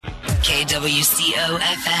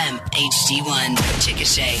KWCO-FM, HD1,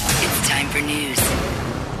 Chickasha. It's time for news.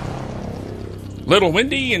 Little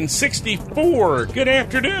windy and 64. Good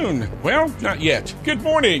afternoon. Well, not yet. Good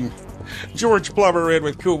morning. George Plover in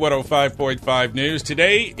with KOOL 105.5 News.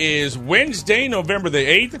 Today is Wednesday, November the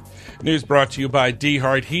 8th. News brought to you by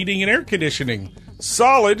D-Hart Heating and Air Conditioning,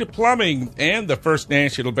 Solid Plumbing, and the First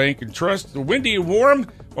National Bank and Trust. Windy and warm.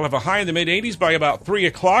 We'll have a high in the mid-80s by about 3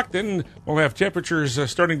 o'clock. Then we'll have temperatures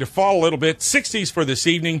starting to fall a little bit. 60s for this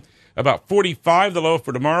evening, about 45 the low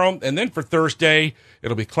for tomorrow. And then for Thursday,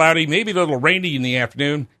 it'll be cloudy, maybe a little rainy in the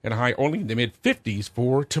afternoon, and a high only in the mid-50s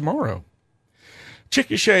for tomorrow.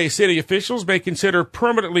 Chickasha city officials may consider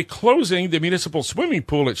permanently closing the municipal swimming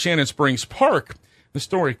pool at Shannon Springs Park. The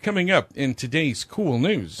story coming up in today's KOOL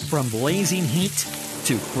News. From blazing heat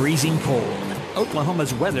to freezing cold,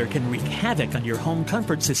 Oklahoma's weather can wreak havoc on your home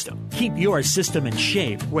comfort system. Keep your system in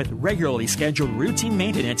shape with regularly scheduled routine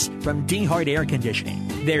maintenance from D-Hart Air Conditioning.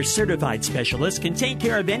 Their certified specialists can take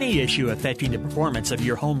care of any issue affecting the performance of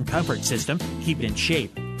your home comfort system, keep it in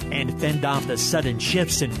shape, and fend off the sudden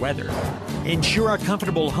shifts in weather. Ensure a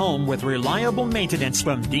comfortable home with reliable maintenance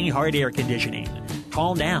from D-Hart Air Conditioning.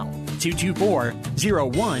 Call now,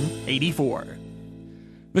 224-0184.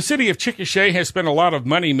 The city of Chickasha has spent a lot of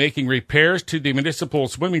money making repairs to the municipal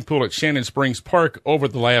swimming pool at Shannon Springs Park over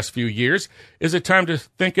the last few years. Is it time to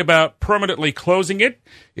think about permanently closing it?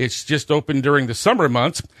 It's just opened during the summer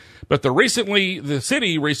months. But the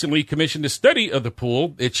city recently commissioned a study of the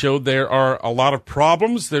pool. It showed there are a lot of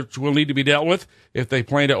problems that will need to be dealt with if they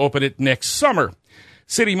plan to open it next summer.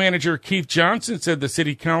 City Manager Keith Johnson said the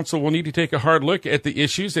City Council will need to take a hard look at the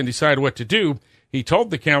issues and decide what to do. He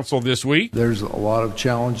told the council this week, there's a lot of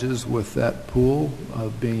challenges with that pool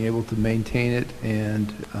of being able to maintain it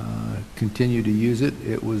and continue to use it.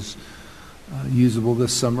 It was usable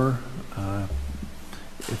this summer.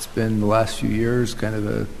 It's been the last few years kind of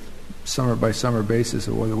a summer by summer basis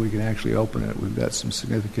of whether we can actually open it. We've got some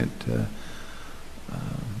significant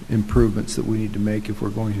improvements that we need to make if we're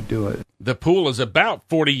going to do it. The pool is about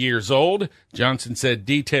 40 years old. Johnson said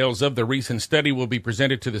details of the recent study will be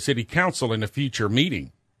presented to the City Council in a future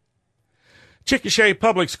meeting. Chickasha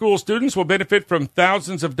public school students will benefit from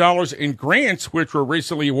thousands of dollars in grants, which were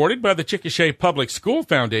recently awarded by the Chickasha Public School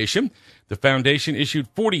Foundation. The foundation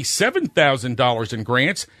issued $47,000 in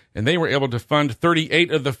grants, and they were able to fund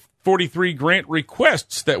 38 of the 43 grant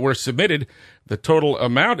requests that were submitted. The total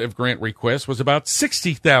amount of grant requests was about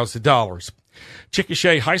 $60,000.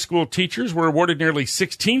 Chickasha high school teachers were awarded nearly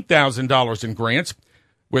 $16,000 in grants,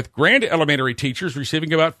 with Grand Elementary teachers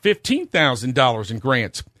receiving about $15,000 in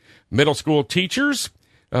grants. Middle school teachers,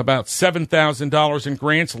 about $7,000 in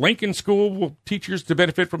grants. Lincoln School teachers to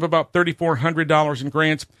benefit from about $3,400 in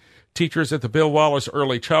grants. Teachers at the Bill Wallace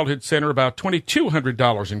Early Childhood Center, about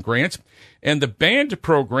 $2,200 in grants. And the band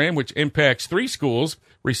program, which impacts 3 schools,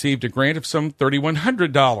 received a grant of some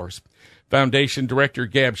 $3,100. Foundation Director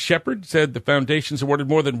Gab Shepard said the foundation's awarded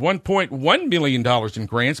more than $1.1 million in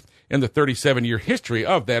grants in the 37-year history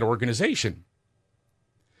of that organization.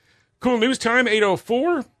 KOOL News Time,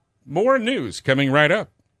 8:04. More news coming right up.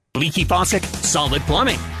 Leaky faucet, Solid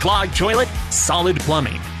Plumbing. Clogged toilet, Solid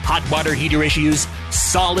Plumbing. Hot water heater issues,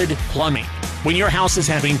 Solid Plumbing. When your house is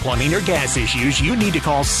having plumbing or gas issues, you need to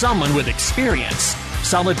call someone with experience.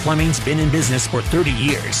 Solid Plumbing's been in business for 30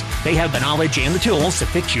 years. They have the knowledge and the tools to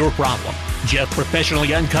fix your problem. Jeff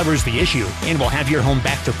professionally uncovers the issue and will have your home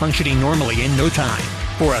back to functioning normally in no time.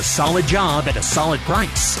 For a solid job at a solid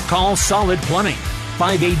price, call Solid Plumbing.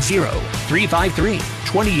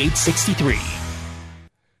 580-353-2863.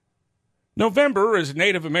 November is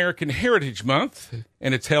Native American Heritage Month,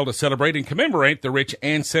 and it's held to celebrate and commemorate the rich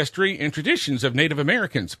ancestry and traditions of Native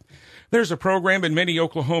Americans. There's a program in many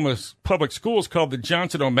Oklahoma's public schools called the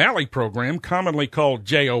Johnson O'Malley Program, commonly called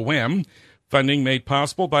JOM. Funding made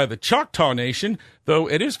possible by the Choctaw Nation, though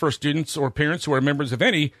it is for students or parents who are members of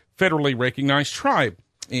any federally recognized tribe.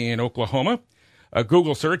 In Oklahoma, a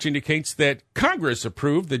Google search indicates that Congress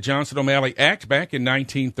approved the Johnson O'Malley Act back in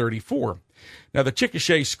 1934. Now, the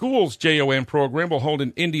Chickasha Schools JOM program will hold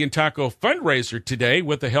an Indian Taco fundraiser today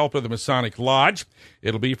with the help of the Masonic Lodge.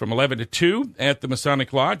 It'll be from 11 to 2 at the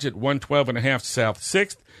Masonic Lodge at 112.5 South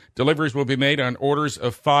 6th. Deliveries will be made on orders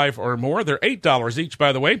of 5 or more. They're $8 each,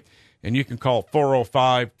 by the way, and you can call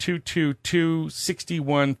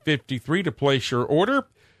 405-222-6153 to place your order,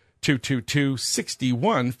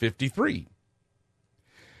 222-6153.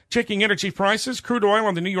 Checking energy prices, crude oil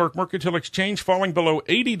on the New York Mercantile Exchange falling below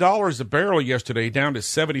 $80 a barrel yesterday, down to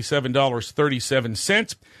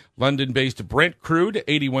 $77.37. London-based Brent crude,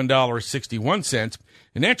 $81.61.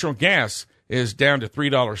 And natural gas is down to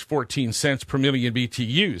 $3.14 per million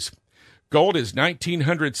BTUs. Gold is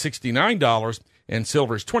 $1,969, and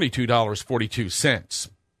silver is $22.42.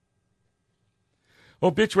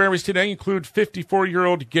 Obituaries today include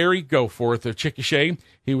 54-year-old Gary Goforth of Chickasha.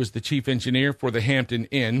 He was the chief engineer for the Hampton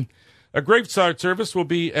Inn. A graveside service will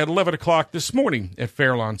be at 11 o'clock this morning at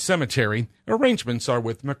Fairlawn Cemetery. Arrangements are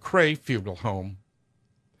with McCrae Funeral Home.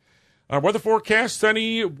 Our weather forecast,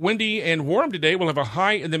 sunny, windy, and warm today. We'll have a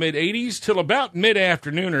high in the mid-80s till about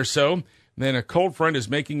mid-afternoon or so. Then a cold front is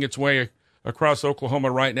making its way across Oklahoma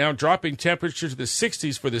right now, dropping temperatures to the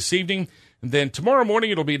 60s for this evening. And then tomorrow morning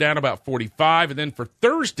it'll be down about 45. And then for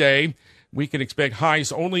Thursday, we can expect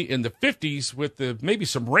highs only in the 50s with maybe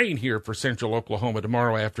some rain here for central Oklahoma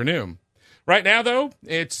tomorrow afternoon. Right now, though,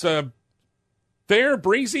 it's fair,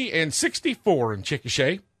 breezy, and 64 in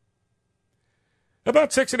Chickasha. About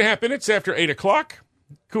 6.5 minutes after 8 o'clock,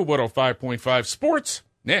 KOOL 105.5 Sports,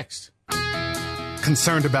 next.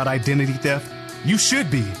 Concerned about identity theft? You should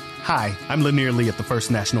be. Hi, I'm Lanier Lee at the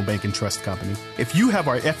First National Bank and Trust Company. If you have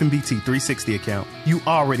our FNBT 360 account, you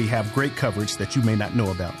already have great coverage that you may not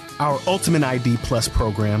know about. Our Ultimate ID Plus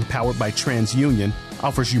program, powered by TransUnion,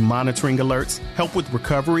 offers you monitoring alerts, help with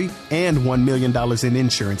recovery, and $1 million in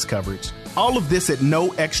insurance coverage. All of this at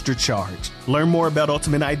no extra charge. Learn more about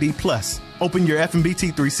Ultimate ID Plus. Open your FNBT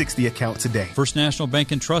 360 account today. First National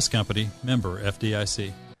Bank and Trust Company, member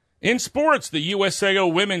FDIC. In sports, the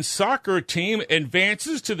USAO women's soccer team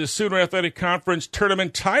advances to the Sooner Athletic Conference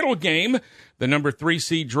tournament title game. The number 3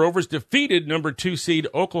 seed Drovers defeated number 2 seed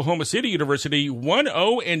Oklahoma City University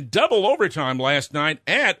 1-0 in double overtime last night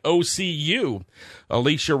at OCU.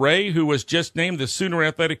 Alicia Ray, who was just named the Sooner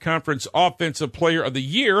Athletic Conference Offensive Player of the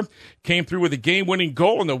Year, came through with a game-winning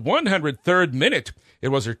goal in the 103rd minute. It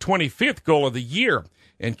was her 25th goal of the year.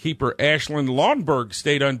 And keeper Ashlyn Lawnberg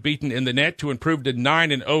stayed unbeaten in the net to improve to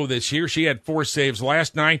 9-0 this year. She had 4 saves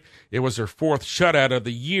last night. It was her 4th shutout of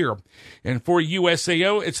the year. And for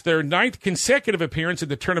USAO, it's their 9th consecutive appearance in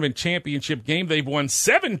the tournament championship game. They've won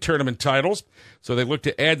 7 tournament titles, so they look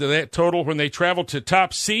to add to that total when they travel to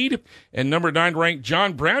top seed and number 9 ranked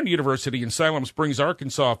John Brown University in Shannon Springs,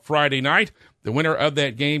 Arkansas, Friday night. The winner of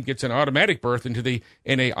that game gets an automatic berth into the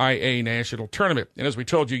NAIA National Tournament. And as we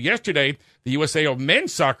told you yesterday, the USAO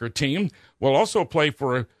men's soccer team will also play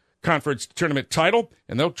for a conference tournament title,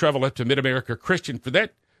 and they'll travel up to Mid-America Christian for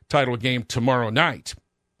that title game tomorrow night.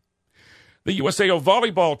 The USAO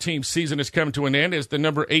volleyball team season has come to an end as the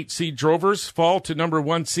number 8 seed Drovers fall to number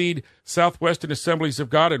 1 seed Southwestern Assemblies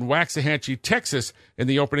of God in Waxahachie, Texas in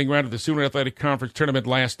the opening round of the Sooner Athletic Conference tournament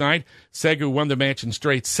last night. Sagu won the match in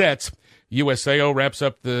straight sets. USAO wraps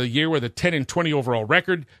up the year with a 10-20 overall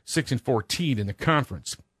record, 6-14 in the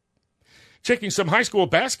conference. Checking some high school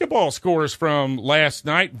basketball scores from last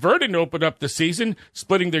night. Verdon opened up the season,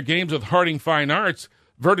 splitting their games with Harding Fine Arts.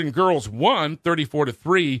 Verdon girls won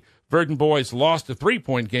 34-3. Verdon boys lost a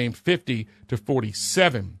 3-point game,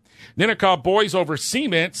 50-47. Ninnekah boys over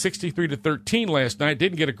Cement, 63-13 last night.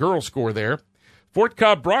 Didn't get a girl score there. Fort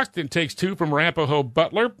Cobb Brockton takes 2 from Arapahoe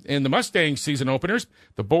Butler in the Mustangs season openers.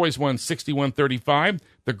 The boys won 61-35.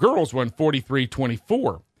 The girls won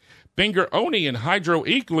 43-24. Binger Oni and Hydro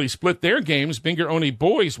Eakley split their games. Binger Oni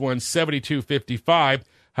boys won 72-55.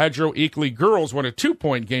 Hydro Eakley girls won a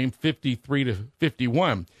 2-point game,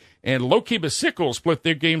 53-51. And Lokiba Sickles split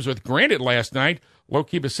their games with Granite last night.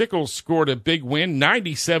 Lokiba Sickles scored a big win,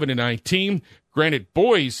 97-19. Granite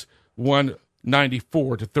boys won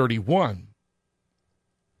 94-31.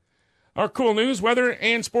 Our KOOL news, weather,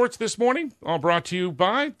 and sports this morning, all brought to you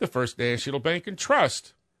by the First National Bank and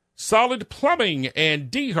Trust, Solid Plumbing,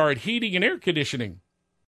 and DeHart Heating and Air Conditioning.